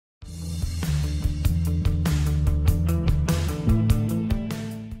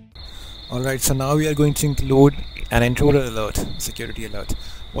Alright, so now we are going to include an intruder alert, security alert.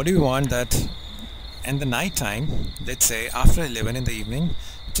 What do we want that in the night time, let's say after 11 in the evening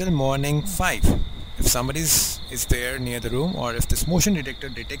till morning 5, if somebody is there near the room, or if this motion detector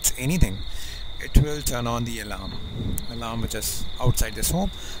detects anything, it will turn on the alarm which is outside this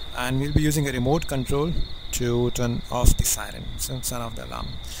home, and we'll be using a remote control to turn off the siren, so turn off the alarm.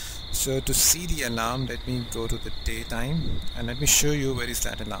 So to see the alarm, let me go to the daytime and let me show you where is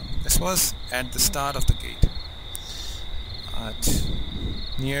that alarm. This was at the start of the gate.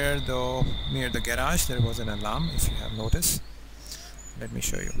 Near the garage there was an alarm, if you have noticed. Let me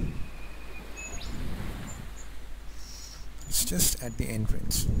show you. It's just at the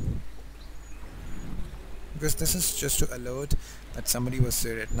entrance, because this is just to alert that somebody was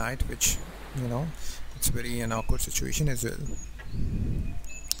there at night, which, you know, it's very an awkward situation as well.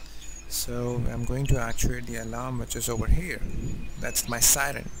 So I'm going to actuate the alarm which is over here. That's my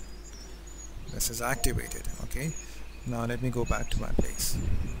siren. This is activated. Okay, now let me go back to my place.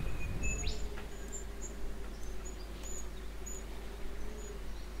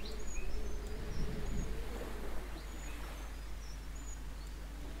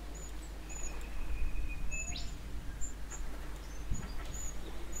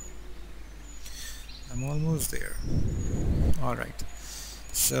 I'm almost there. Alright,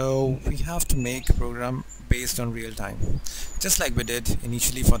 so we have to make a program based on real time, just like we did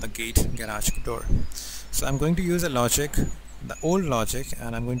initially for the garage door. So I'm going to use a logic, the old logic,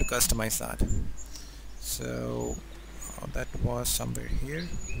 and I'm going to customize that. So that was somewhere here,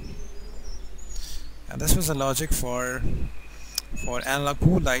 and this was a logic for analog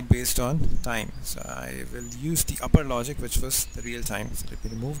pool light based on time. So I will use the upper logic, which was the real time. So let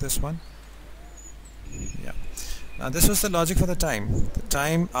me remove this one. Yeah, now this was the logic for the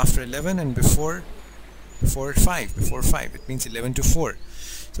time after 11 and before 5, it means 11 to 4.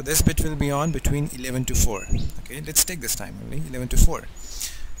 So this bit will be on between 11 to 4. Okay, let's take this time only, 11 to 4.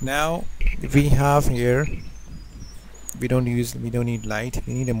 Now we have here, we don't need light,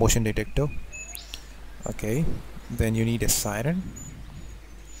 we need a motion detector. Okay, then you need a siren,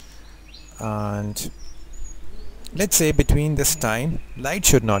 and let's say between this time light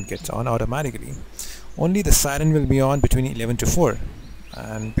should not get on automatically. Only the siren will be on between 11 to 4,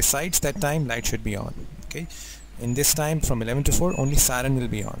 and besides that time light should be on. Okay, in this time from 11 to 4 only siren will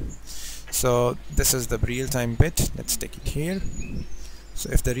be on. So this is the real time bit. Let's take it here. So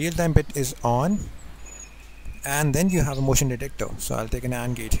if the real time bit is on, and then you have a motion detector, so I'll take an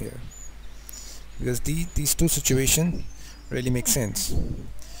AND gate here, because these two situations really make sense.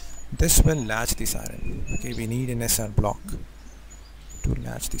 This will latch the siren. Okay, we need an SR block to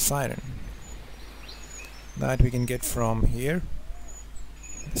latch the siren that we can get from here.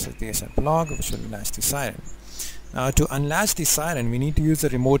 This is the SR block which will latch the siren. Now to unlatch the siren, we need to use the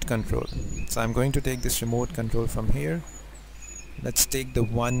remote control. So I'm going to take this remote control from here. Let's take the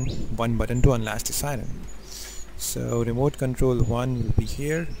one button to unlatch the siren. So remote control 1 will be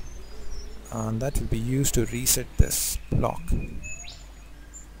here, and that will be used to reset this block.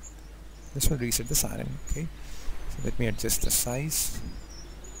 This will reset the siren. Okay, so let me adjust the size,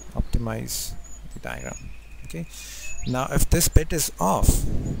 optimize the diagram. Okay, now if this bit is off,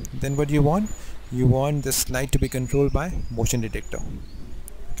 then what do you want? You want this light to be controlled by motion detector.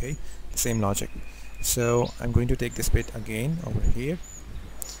 Okay, same logic. So I'm going to take this bit again over here.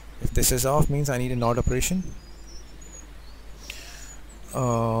 If this is off, means I need a NOT operation.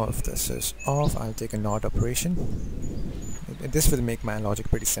 If this is off, I'll take a NOT operation. This will make my logic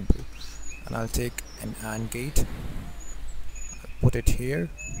pretty simple. And I'll take an AND gate, I'll put it here,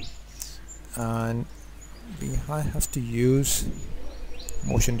 and I have to use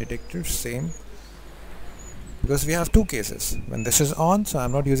motion detector, same, because we have two cases. When this is on, so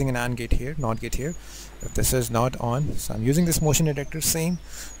I'm not using an AND gate here, NOT gate here. If this is not on, so I'm using this motion detector, same,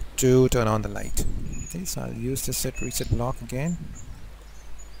 to turn on the light. Okay, so I'll use this set reset block again,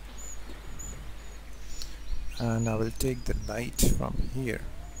 and I will take the light from here,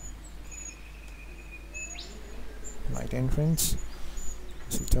 light entrance,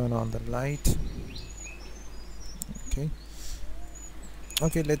 so turn on the light.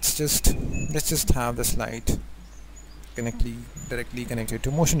 Okay, let's just have this light directly connected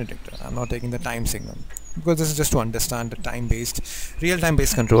to motion detector. I'm not taking the time signal, because this is just to understand the real-time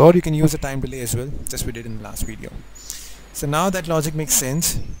based control, or you can use a time delay as well, just we did in the last video. So now that logic makes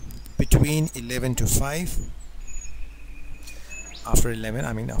sense. Between 11 to 5, after 11,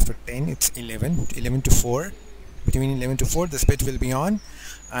 I mean after 10, it's 11 to 4. Between 11 to 4, this bit will be on,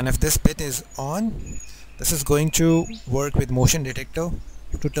 and if this bit is on, this is going to work with motion detector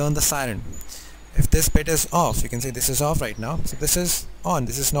to turn the siren. If this bit is off, you can say this is off right now, so this is on.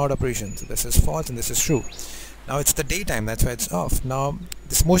 This is not operation, so this is false and this is true. Now it's the daytime, that's why it's off. Now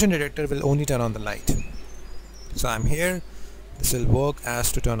this motion detector will only turn on the light. So I'm here, this will work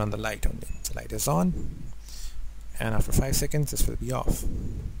as to turn on the light only. The light is on, and after 5 seconds this will be off.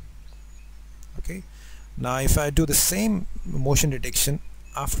 Okay, now if I do the same motion detection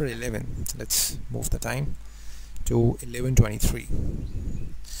after 11, so let's move the time to 11:23.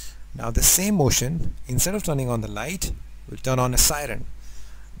 Now the same motion, instead of turning on the light, will turn on a siren.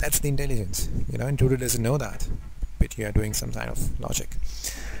 That's the intelligence. Intruder doesn't know that, but you are doing some kind of logic.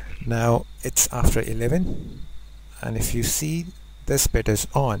 Now it's after 11, and if you see, this bit is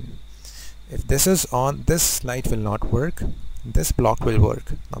on. If this is on, this light will not work, this block will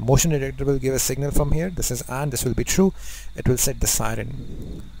work. Now motion detector will give a signal from here, this is and this will be true, it will set the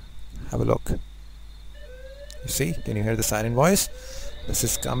siren. Have a look. You see, can you hear the siren voice? This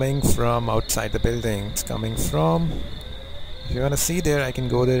is coming from outside the building. It's coming from, if you want to see there, I can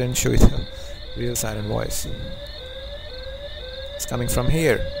go there and show you the real siren voice. It's coming from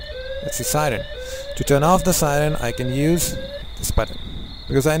here. That's the siren. To turn off the siren, I can use this button,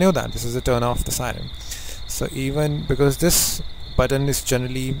 because I know that this is a turn off the siren. So even because this button is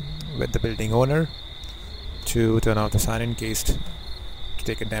generally with the building owner to turn off the siren in case to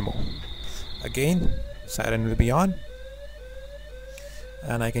take a demo. Again, siren will be on,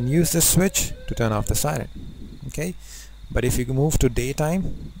 and I can use this switch to turn off the siren. Okay, but if you move to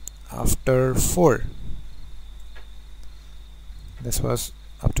daytime after 4, this was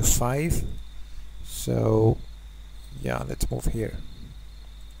up to 5, so yeah, let's move here.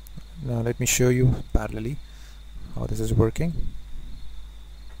 Now let me show you parallelly how this is working.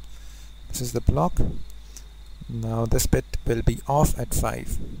 This is the block. Now this bit will be off at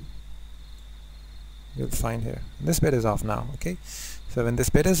 5. You'll find here this bit is off now. Okay, so when this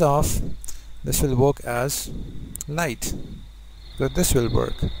bit is off, this will work as light, so this will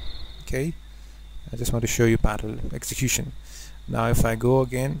work. Okay, I just want to show you parallel execution. Now if I go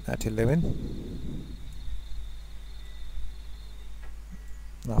again at 11,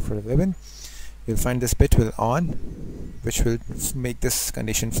 after 11, you'll find this bit will on, which will make this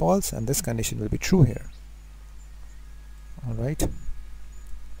condition false, and this condition will be true here. Alright,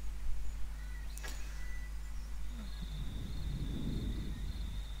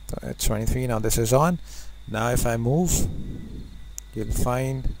 so it's 23. Now this is on. Now if I move, you'll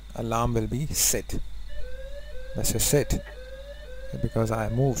find alarm will be set. This is set because I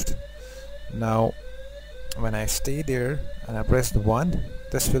moved. Now when I stay there and I press the 1,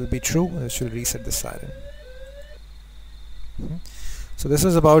 this will be true, and this will reset the siren. So this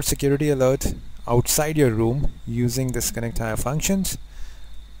is about security alert outside your room using this connect higher functions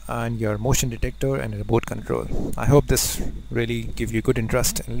and your motion detector and remote control. I hope this really give you good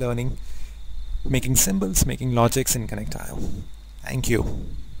interest in learning, making symbols, making logics in connect higher. Thank you.